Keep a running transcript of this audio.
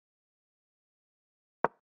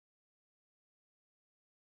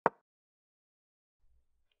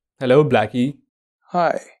Hello, Blackie.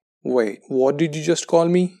 Hi. Wait, what did you just call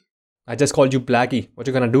me? I just called you Blackie. What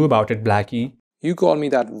you gonna do about it, Blackie? You call me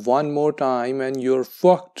that one more time and you're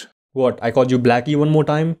fucked. What, I called you Blackie one more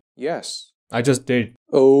time? Yes. I just did.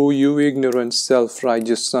 Oh, you ignorant,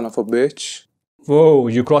 self-righteous son of a bitch. Whoa,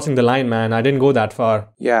 you crossing the line, man. I didn't go that far.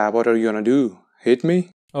 Yeah, what are you gonna do? Hit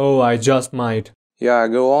me? Oh, I just might. Yeah,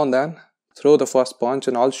 go on then. Throw the first punch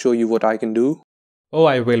and I'll show you what I can do. Oh,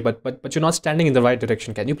 I will, but you're not standing in the right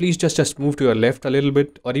direction. Can you please just move to your left a little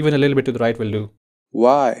bit, or even a little bit to the right will do?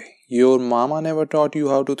 Why? Your mama never taught you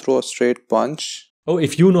how to throw a straight punch? Oh,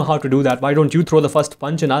 if you know how to do that, why don't you throw the first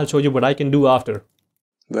punch and I'll show you what I can do after?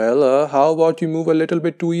 Well, how about you move a little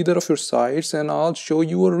bit to either of your sides and I'll show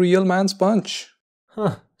you a real man's punch?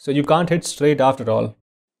 Huh, so you can't hit straight after all.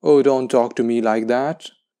 Oh, don't talk to me like that.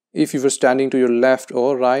 If you were standing to your left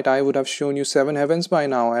or right, I would have shown you seven heavens by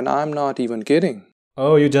now, and I'm not even kidding.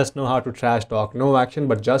 Oh, you just know how to trash talk. No action,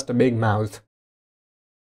 but just a big mouth.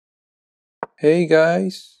 Hey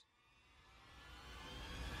guys.